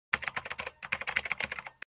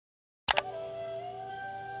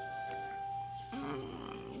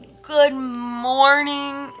Good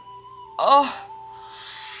morning. Oh.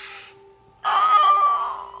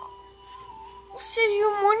 Say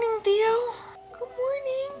good morning, Theo. Good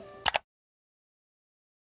morning.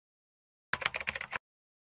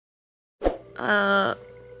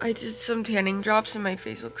 I did some tanning drops and my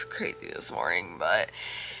face looks crazy this morning, but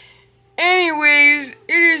anyways, it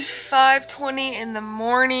is 5:20 in the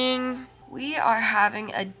morning. We are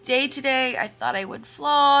having a day today. I thought I would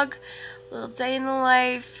vlog, a little day in the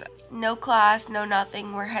life. No class, no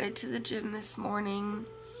nothing. We're headed to the gym this morning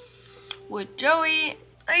with Joey.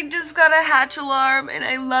 I just got a hatch alarm and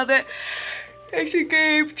I love it. It's a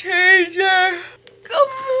game changer. Good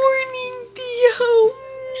morning, Theo.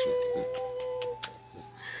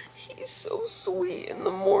 He's so sweet in the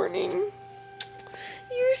morning.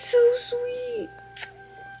 You're so sweet.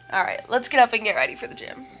 All right, let's get up and get ready for the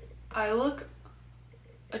gym. I look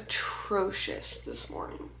atrocious this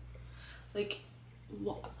morning. Like,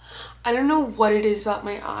 what? I don't know what it is about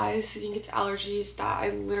my eyes. I think it's allergies that I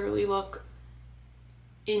literally look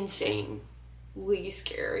insanely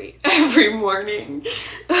scary every morning.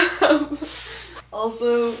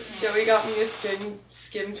 Also, Joey got me a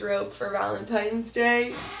skimmed rope for Valentine's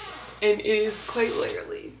Day, and it is quite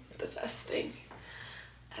literally the best thing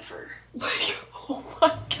ever. Like, oh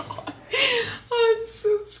my god, I'm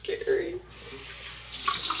so scary.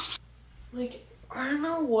 Like, I don't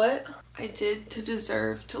know what I did to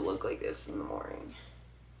deserve to look like this in the morning.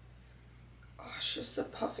 Oh, it's just the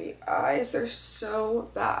puffy eyes, they're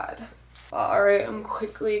so bad. Alright, I'm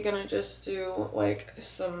quickly gonna just do like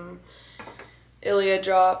some Ilia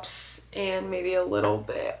drops and maybe a little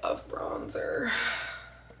bit of bronzer.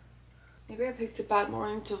 Maybe I picked a bad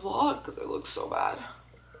morning to vlog because it looks so bad.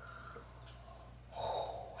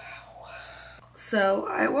 Oh, wow. So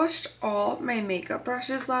I washed all my makeup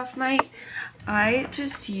brushes last night. I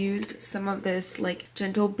just used some of this like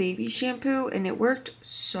gentle baby shampoo and it worked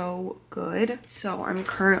so good. So I'm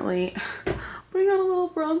currently putting on a little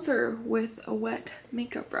bronzer with a wet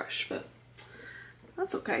makeup brush, but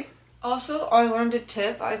that's okay. Also, I learned a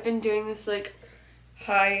tip. I've been doing this like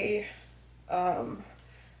high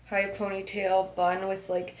ponytail bun with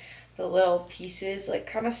like the little pieces like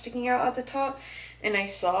kind of sticking out at the top, and I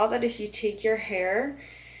saw that if you take your hair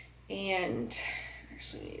and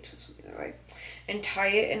actually I need to twist it that way and tie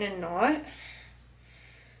it in a knot,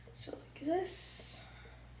 so like this,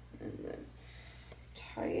 and then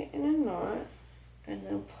tie it in a knot and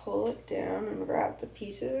then pull it down and wrap the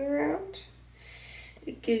pieces around.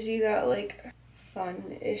 It gives you that like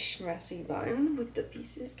fun-ish messy bun with the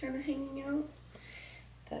pieces kind of hanging out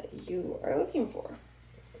that you are looking for.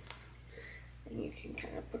 And you can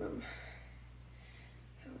kind of put them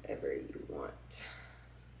however you want.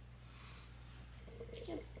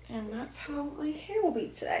 Yep. And that's how my hair will be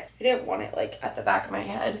today. I didn't want it like at the back of my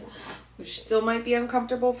head, which still might be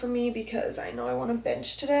uncomfortable for me because I know I want to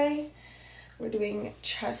bench today. We're doing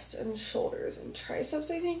chest and shoulders and triceps,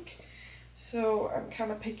 I think. So I'm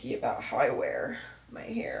kind of picky about how I wear my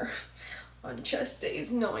hair on chest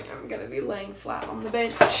days, knowing I'm gonna be laying flat on the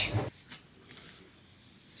bench.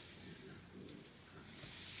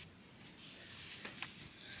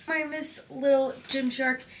 Wearing this little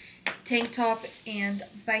Gymshark tank top and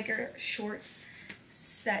biker shorts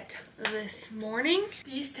set this morning.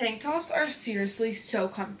 These tank tops are seriously so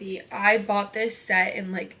comfy. I bought this set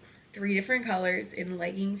in like 3 different colors in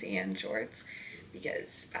leggings and shorts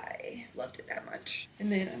because I loved it that much.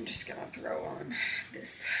 And then I'm just gonna throw on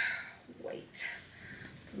this white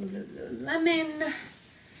lemon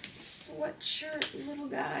sweatshirt little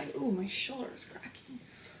guy. Ooh, my shoulder is cracking.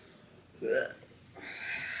 Ugh.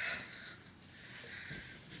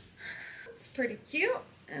 It's pretty cute.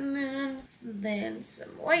 And then some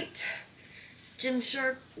white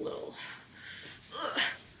Gymshark little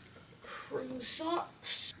crew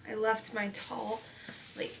socks. I left my tall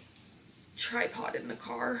like tripod in the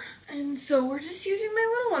car, and so we're just using my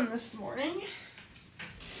little one this morning.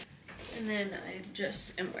 And then I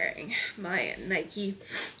just am wearing my Nike.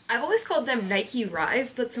 I've always called them Nike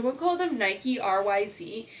Rise, but someone called them Nike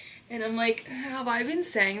RYZ, and I'm like, have I been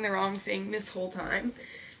saying the wrong thing this whole time?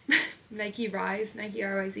 Nike Rise, Nike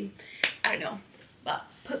RYZ, I don't know, but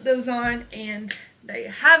put those on and there you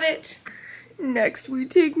have it. Next we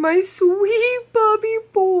take my sweet Bobby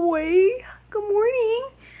boy. Good morning.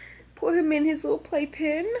 Put him in his little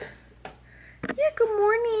playpen. Yeah, good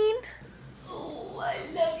morning. Oh, I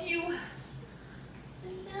love you.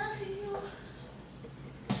 I love you.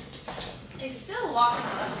 I still lock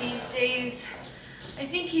him up these days. I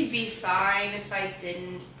think he'd be fine if I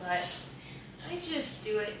didn't, but I just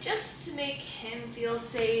do it just to make him feel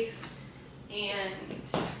safe, and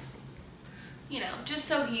you know, just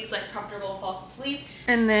so he's like comfortable and falls asleep.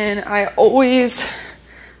 And then I always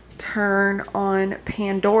turn on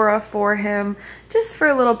Pandora for him just for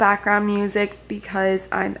a little background music because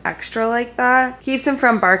I'm extra like that. Keeps him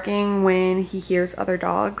from barking when he hears other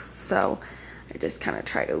dogs, so I just kind of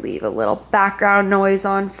try to leave a little background noise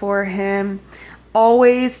on for him.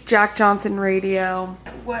 Always Jack Johnson radio.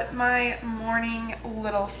 What my morning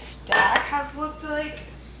little stack has looked like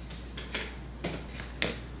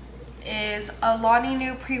is a Lonnie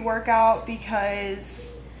New pre-workout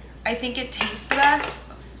because I think it tastes the best.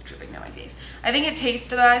 Oh, this is dripping down my face. I think it tastes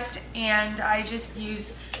the best, and I just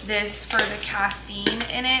use this for the caffeine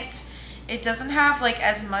in it. It doesn't have like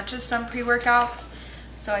as much as some pre-workouts,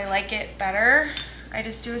 so I like it better. I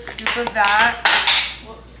just do a scoop of that.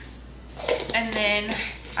 Whoops. And then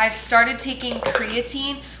I've started taking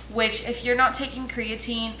creatine, which if you're not taking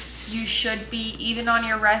creatine, you should be, even on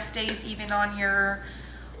your rest days, even on your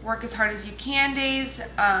work as hard as you can days.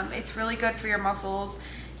 It's really good for your muscles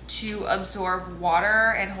to absorb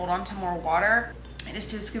water and hold on to more water. I just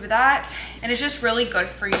do a scoop of that, and it's just really good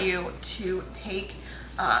for you to take.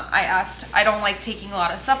 I don't like taking a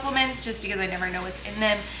lot of supplements just because I never know what's in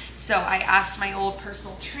them. So I asked my old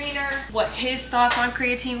personal trainer what his thoughts on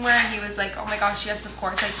creatine were, and he was like, oh my gosh, yes, of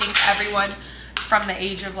course. I think everyone from the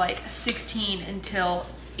age of like 16 until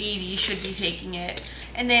 80 should be taking it.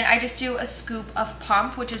 And then I just do a scoop of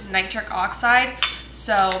pump, which is nitric oxide.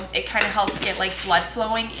 So it kind of helps get like blood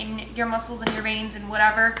flowing in your muscles and your veins and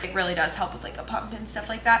whatever. It really does help with like a pump and stuff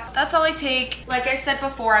like that. That's all I take. Like I said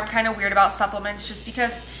before, I'm kind of weird about supplements just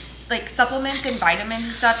because like supplements and vitamins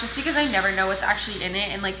and stuff, just because I never know what's actually in it,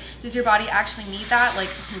 and like, does your body actually need that? Like,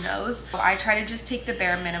 who knows? So I try to just take the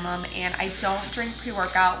bare minimum, and I don't drink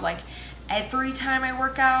pre-workout like every time I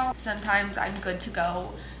work out. Sometimes I'm good to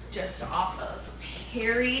go just off of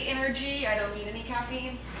Perri energy. I don't need any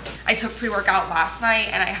caffeine. I took pre-workout last night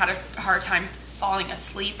and I had a hard time falling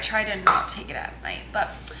asleep. I try to not take it at night, but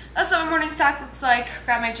that's what my morning stack looks like.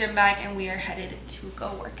 Grab my gym bag and we are headed to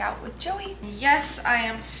go work out with Joey. Yes, I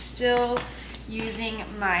am still using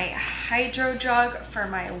my hydro jug for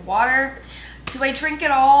my water. Do I drink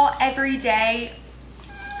it all every day?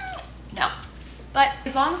 No. But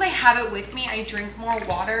as long as I have it with me, I drink more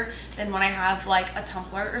water than when I have like a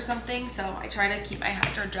tumbler or something. So I try to keep my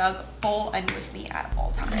hydro jug full and with me at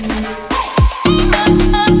all times.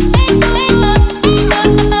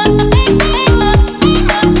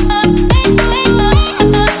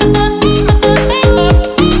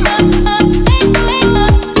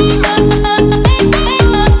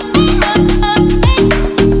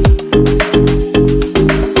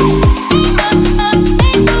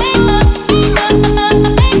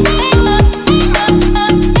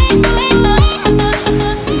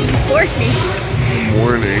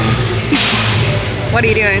 What are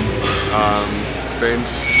you doing? Bench.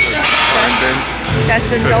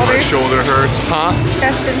 Chest and shoulders? My shoulder hurts. Huh?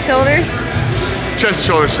 Chest and shoulders? Chest and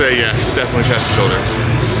shoulders say yes. Definitely chest and shoulders.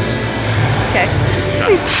 Okay.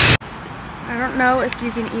 Yeah. I don't know if you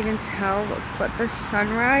can even tell, but the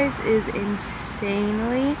sunrise is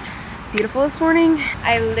insanely beautiful this morning.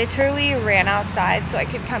 I literally ran outside so I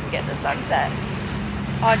could come get the sunset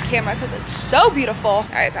on camera because it's so beautiful. All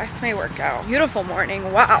right, back to my workout. Beautiful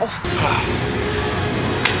morning, wow.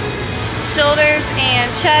 Shoulders and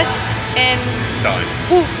chest and done.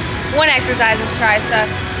 Whew, one exercise of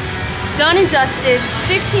triceps. Done and dusted.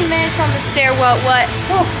 15 minutes on the stairwell.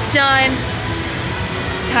 Whew, done.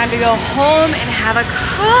 Time to go home and have a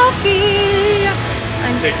coffee.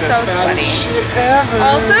 I'm so sweaty.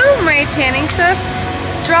 Also, my tanning stuff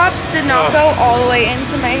drops did not go all the way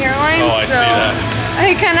into my hairline, so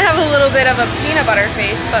I kind of have a little bit of a peanut butter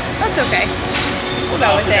face, but that's okay. We'll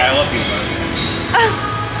go with it. I love peanut butter.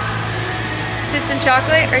 Dips in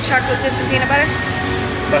chocolate or chocolate dips in peanut butter?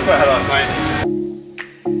 That's what I had last night.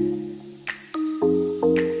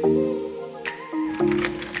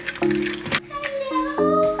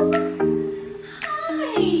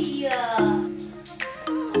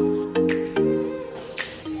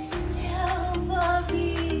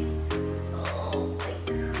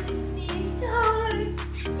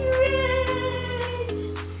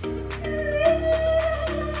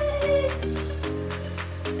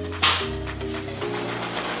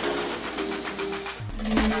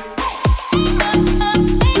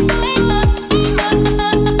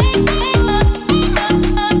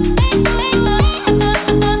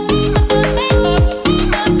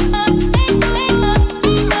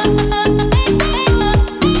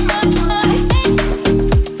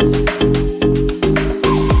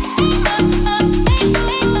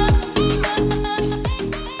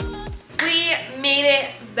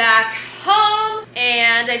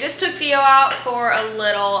 I just took Theo out for a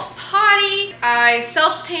little potty. I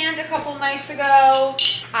self-tanned a couple nights ago.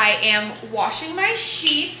 I am washing my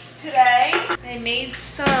sheets today. I made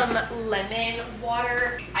some lemon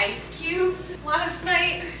water ice cubes last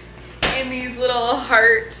night in these little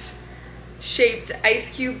heart-shaped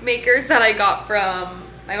ice cube makers that I got from,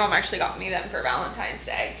 my mom actually got me them for Valentine's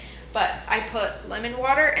Day. But I put lemon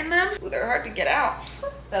water in them. Ooh, they're hard to get out.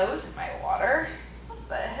 Put those in my water. What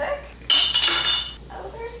the heck? Oh,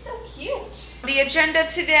 they're so cute. The agenda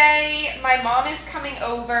today, my mom is coming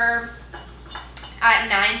over at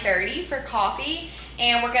 9:30 for coffee,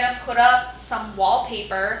 and we're gonna put up some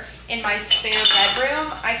wallpaper in my spare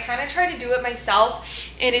bedroom. I kind of tried to do it myself,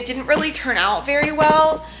 and it didn't really turn out very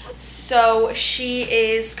well. So she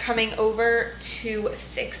is coming over to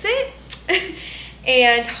fix it.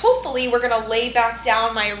 And hopefully we're gonna lay back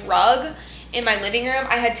down my rug in my living room.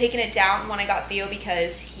 I had taken it down when I got Theo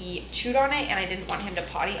because he chewed on it and I didn't want him to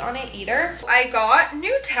potty on it either. I got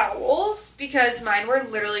new towels because mine were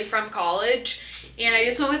literally from college and I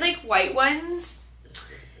just went with like white ones.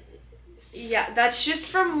 Yeah, that's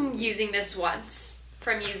just from using this once,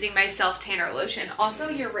 from using my self-tanner lotion. Also,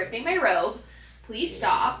 you're ripping my robe. Please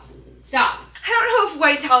stop. Stop. I don't know if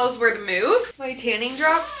white towels were the move. My tanning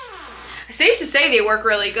drops. Safe to say they work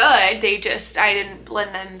really good. They just, I didn't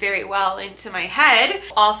blend them very well into my head.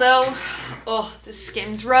 Also, oh, the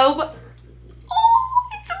Skims robe. Oh,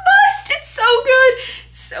 it's a must. It's so good.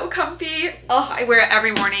 It's so comfy. Oh, I wear it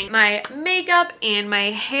every morning. My makeup and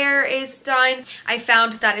my hair is done. I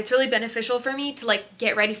found that it's really beneficial for me to like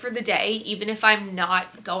get ready for the day, even if I'm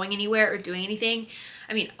not going anywhere or doing anything.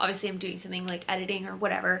 I mean, obviously I'm doing something like editing or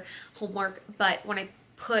whatever, homework, but when I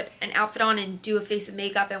put an outfit on and do a face of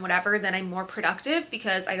makeup and whatever, then I'm more productive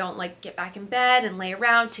because I don't like get back in bed and lay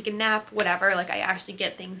around, take a nap, whatever. Like I actually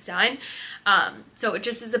get things done. So it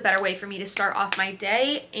just is a better way for me to start off my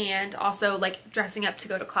day. And also like dressing up to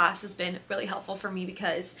go to class has been really helpful for me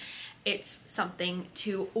because it's something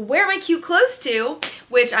to wear my cute clothes to,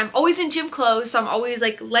 which I'm always in gym clothes, so I'm always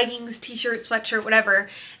like leggings, t-shirt, sweatshirt, whatever,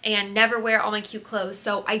 and never wear all my cute clothes.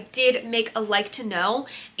 So I did make a like to know,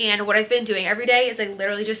 and what I've been doing every day is I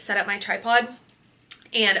literally just set up my tripod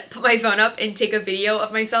and put my phone up and take a video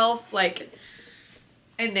of myself, like,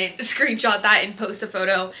 and then screenshot that and post a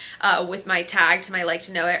photo with my tag to my like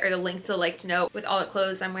to know it, or the link to the like to know with all the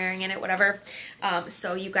clothes I'm wearing in it, whatever.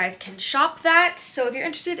 So you guys can shop that. So if you're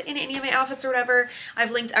interested in any of my outfits or whatever,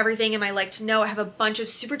 I've linked everything in my like to know. I have a bunch of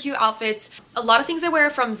super cute outfits. A lot of things I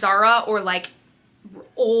wear from Zara or like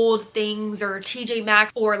old things or TJ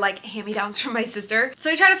Maxx or like hand-me-downs from my sister.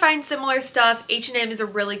 So I try to find similar stuff. H&M is a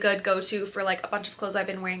really good go-to for like a bunch of clothes I've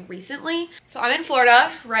been wearing recently. So I'm in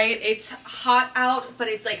Florida, right? It's hot out, but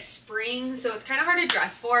it's like spring, so it's kind of hard to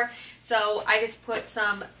dress for. So I just put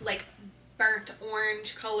some like burnt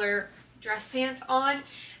orange color dress pants on,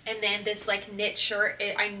 and then this like knit shirt.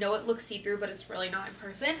 I know it looks see-through, but it's really not in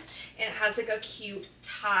person. And it has like a cute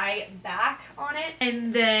tie back on it.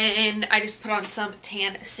 And then I just put on some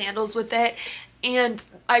tan sandals with it. And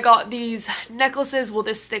I got these necklaces, well,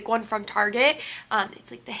 this thick one from Target. It's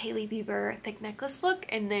like the Hailey Bieber thick necklace look,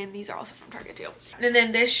 and then these are also from Target too. And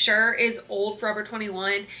then this shirt is old Forever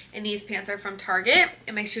 21, and these pants are from Target,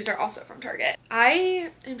 and my shoes are also from Target. I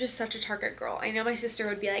am just such a Target girl. I know my sister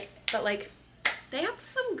would be like, but like, they have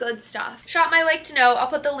some good stuff. Shop my like to know. I'll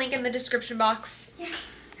put the link in the description box. Yeah.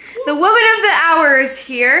 The woman of the hour is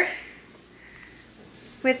here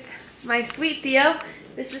with my sweet Theo.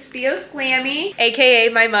 This is Theo's Glammy, aka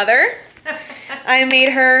my mother. I made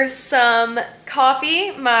her some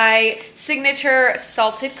coffee, my signature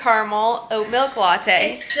salted caramel oat milk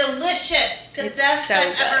latte. It's delicious. The best so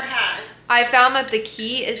I've good. ever had. I found that the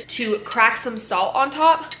key is to crack some salt on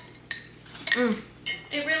top.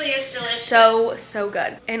 It really is delicious. So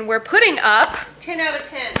good. And we're putting up 10 out of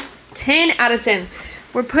 10. 10 out of 10.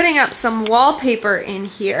 We're putting up some wallpaper in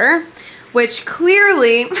here, which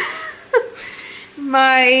clearly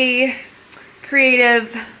my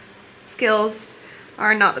creative skills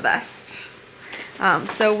are not the best.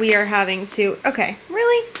 So we are having to, okay,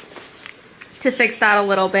 really? To fix that a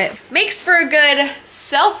little bit. Makes for a good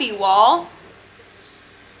selfie wall.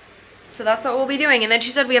 So that's what we'll be doing. And then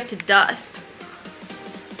she said we have to dust.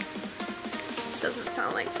 Doesn't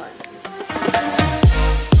sound like fun.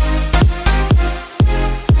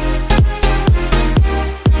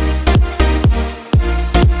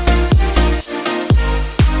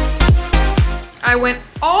 I went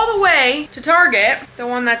all the way to Target, the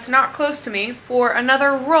one that's not close to me, for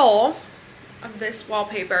another roll of this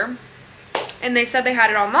wallpaper. And they said they had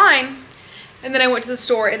it online. And then I went to the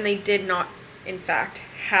store and they did not, in fact,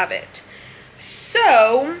 have it.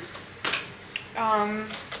 So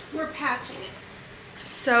We're patching it.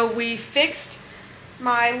 So we fixed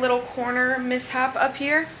my little corner mishap up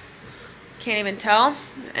here. Can't even tell.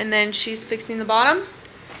 And then she's fixing the bottom.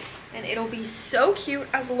 And it'll be so cute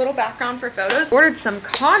as a little background for photos. Ordered some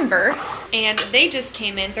Converse and they just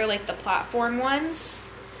came in. They're like the platform ones.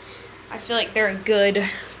 I feel like they're a good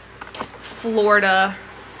Florida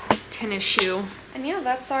tennis shoe. And yeah,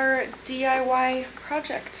 that's our DIY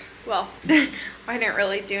project. Well, I didn't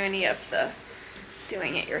really do any of the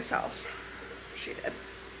doing it yourself. She did.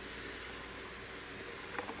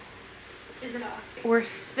 Is it off? We're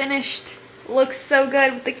finished. Looks so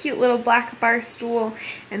good with the cute little black bar stool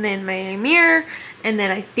and then my mirror. And then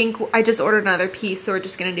I think I just ordered another piece, so we're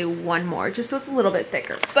just gonna do one more just so it's a little bit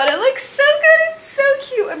thicker. But it looks so good, it's so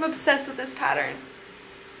cute. I'm obsessed with this pattern.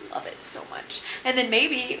 Love it so much. And then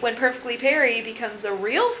maybe when Perfectly Perri becomes a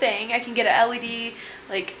real thing, I can get an LED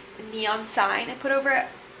like neon sign and put over it.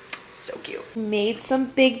 So cute. Made some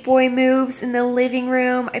big boy moves in the living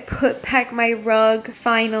room. I put back my rug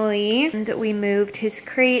finally. And we moved his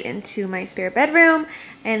crate into my spare bedroom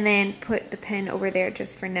and then put the pen over there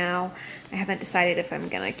just for now. I haven't decided if I'm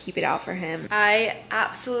gonna keep it out for him. I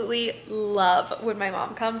absolutely love when my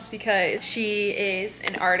mom comes because she is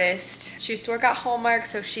an artist. She used to work at Hallmark,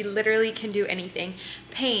 so she literally can do anything.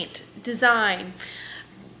 Paint, design,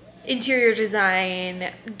 interior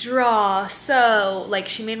design, draw, sew. Like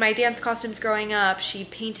she made my dance costumes growing up. She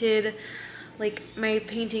painted like my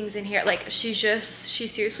paintings in here. Like she's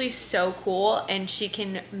seriously so cool and she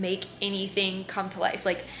can make anything come to life.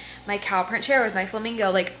 Like my cow print chair with my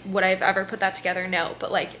flamingo, like would I've ever put that together? No,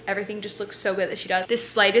 but like everything just looks so good that she does. This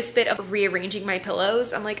slightest bit of rearranging my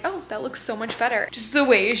pillows, I'm like, oh, that looks so much better. Just the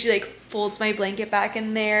way she like folds my blanket back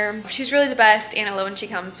in there. She's really the best and I love when she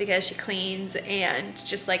comes because she cleans and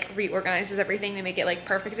just like reorganizes everything to make it like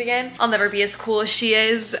perfect again. I'll never be as cool as she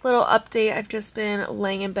is. Little update, I've just been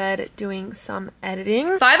laying in bed doing some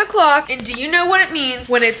editing. 5 o'clock, and do you know what it means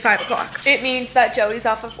when it's 5 o'clock? It means that Joey's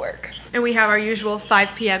off of work. And we have our usual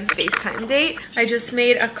 5 p.m. FaceTime date. I just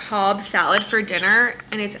made a Cobb salad for dinner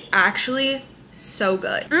and it's actually so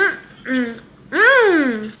good. Alright,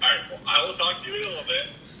 well, I will talk to you in a little bit.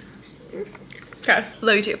 Okay,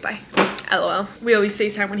 love you too, bye. LOL. We always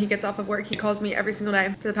FaceTime when he gets off of work. He calls me every single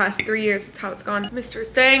day for the past 3 years. That's how it's gone. Mr.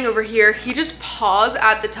 Thing over here, he just paws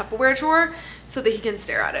at the Tupperware drawer so that he can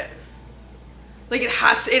stare at it. Like it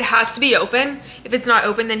has to be open. If it's not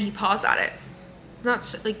open, then he paws at it. Not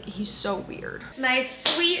so, like he's so weird. My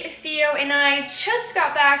sweet Theo and I just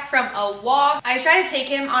got back from a walk. I try to take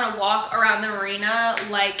him on a walk around the marina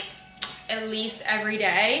like at least every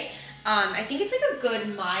day. I think it's like a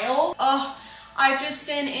good mile. Oh, I've just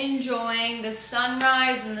been enjoying the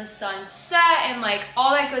sunrise and the sunset and like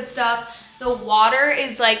all that good stuff. The water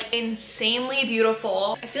is like insanely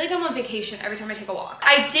beautiful. I feel like I'm on vacation every time I take a walk.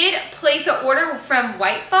 I did place an order from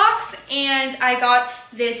White Box and I got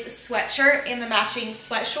this sweatshirt and the matching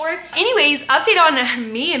sweat shorts. Anyways, update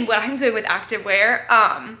on me and what I'm doing with activewear.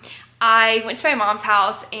 I went to my mom's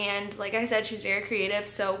house and like I said, she's very creative.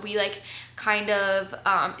 So we like kind of,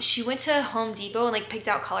 she went to Home Depot and like picked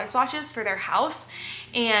out color swatches for their house.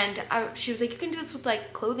 And she was like, you can do this with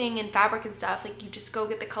like clothing and fabric and stuff. Like you just go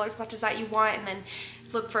get the color swatches that you want and then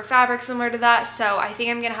look for fabric similar to that. So I think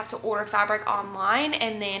I'm gonna have to order fabric online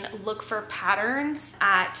and then look for patterns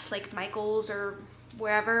at like Michael's or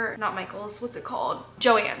wherever, not Michael's, what's it called?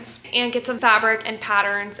 Joann's, and get some fabric and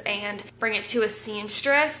patterns and bring it to a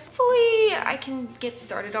seamstress. Hopefully I can get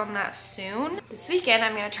started on that soon. This weekend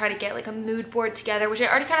I'm gonna try to get like a mood board together, which I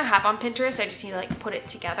already kind of have on Pinterest. I just need to like put it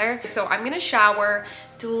together. So I'm gonna shower,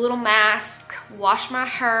 do a little mask, wash my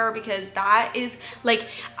hair because that is like,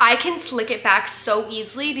 I can slick it back so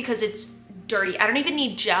easily because it's dirty. I don't even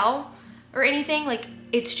need gel or anything. Like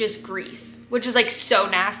it's just grease, which is like so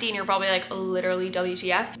nasty and you're probably like literally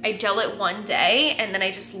WTF. I gel it one day and then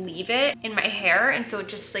I just leave it in my hair and so it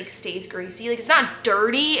just like stays greasy. Like it's not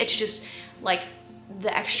dirty, it's just like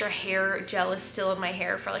the extra hair gel is still in my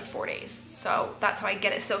hair for like 4 days. So that's how I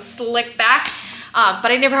get it so slick back.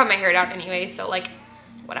 But I never have my hair down anyway, so like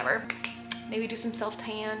whatever. Maybe do some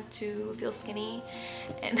self-tan to feel skinny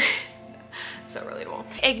and so relatable.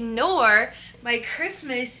 Ignore my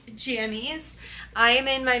Christmas jammies. I am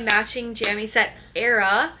in my matching jammy set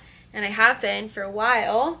era and I have been for a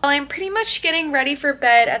while. Well, I'm pretty much getting ready for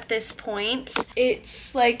bed at this point.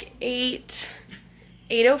 It's like 8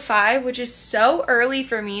 8:05, which is so early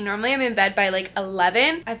for me. Normally I'm in bed by like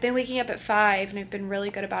 11. I've been waking up at 5 and I've been really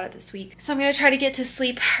good about it this week. So I'm gonna try to get to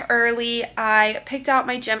sleep early. I picked out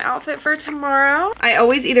my gym outfit for tomorrow. I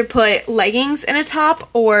always either put leggings in a top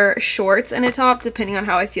or shorts in a top, depending on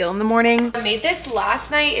how I feel in the morning. I made this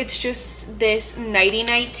last night. It's just this nighty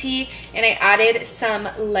night tea, and I added some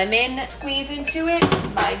lemon squeeze into it.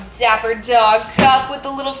 My Dapper Dog cup with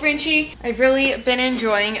the little Frenchie. I've really been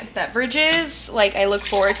enjoying beverages. Like, I look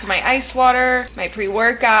forward to my ice water, my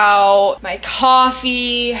pre-workout, my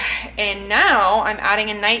coffee, and now I'm adding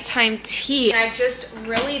a nighttime tea. And I've just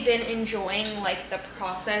really been enjoying like the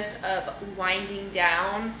process of winding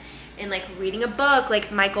down and like reading a book.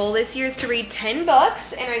 Like, my goal this year is to read 10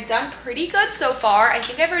 books, and I've done pretty good so far. I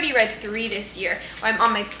think I've already read 3 this year. I'm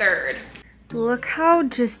on my 3rd. Look how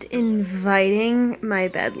just inviting my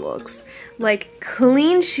bed looks. Like,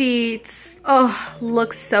 clean sheets. Oh,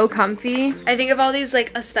 looks so comfy. I think of all these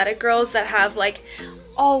like aesthetic girls that have like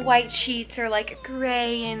all white sheets or like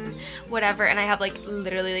gray and whatever, and I have like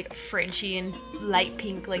literally like Frenchie and light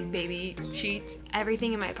pink like baby sheets.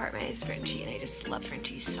 Everything in my apartment is Frenchie, and I just love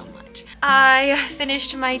Frenchie so much. I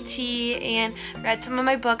finished my tea and read some of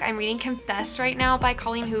my book. I'm reading Confess right now by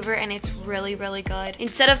Colleen Hoover, and it's really, really good.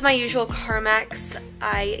 Instead of my usual Carmex,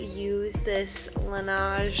 I use this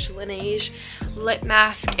Laneige lip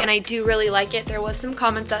mask, and I do really like it. There was some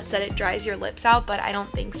comments that said it dries your lips out, but I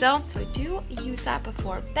don't think so. So I do use that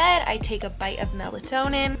before bed. I take a bite of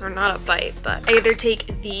melatonin, or not a bite, but I either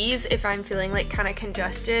take these if I'm feeling like kind of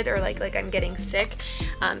congested or like I'm getting sick.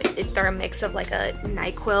 They're a mix of like a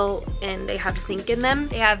NyQuil, and they have zinc in them.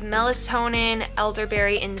 They have melatonin,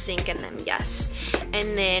 elderberry, and zinc in them, yes.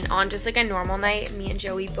 And then on just like a normal night, me and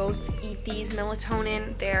Joey both eat these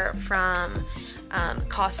melatonin. They're from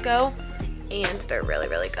Costco, and they're really,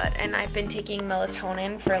 really good. And I've been taking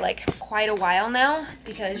melatonin for like quite a while now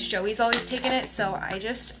because Joey's always taken it, so I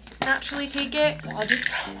just naturally take it. So I'll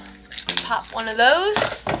just pop one of those.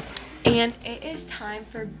 And it is time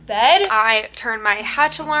for bed. I turn my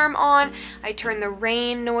Hatch alarm on. I turn the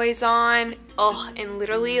rain noise on. Oh, and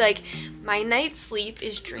literally like my night's sleep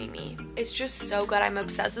is dreamy. It's just so good. I'm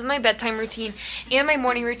obsessed with my bedtime routine and my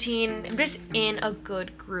morning routine. I'm just in a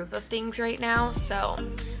good group of things right now. So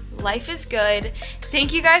life is good.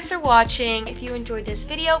 Thank you guys for watching. If you enjoyed this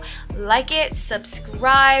video, like it,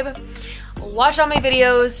 subscribe, watch all my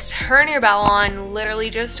videos, turn your bell on, literally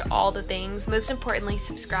just all the things. Most importantly,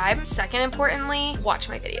 subscribe. Second importantly, watch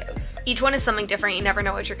my videos. Each one is something different. You never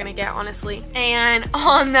know what you're gonna get, honestly. And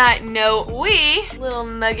on that note, little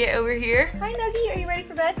Nugget over here. Hi Nuggie, are you ready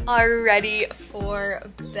for bed? Are ready for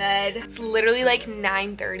bed. It's literally like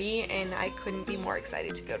 9:30 and I couldn't be more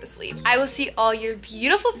excited to go to sleep. I will see all your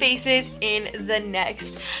beautiful faces in the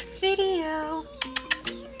next video.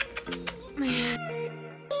 Man.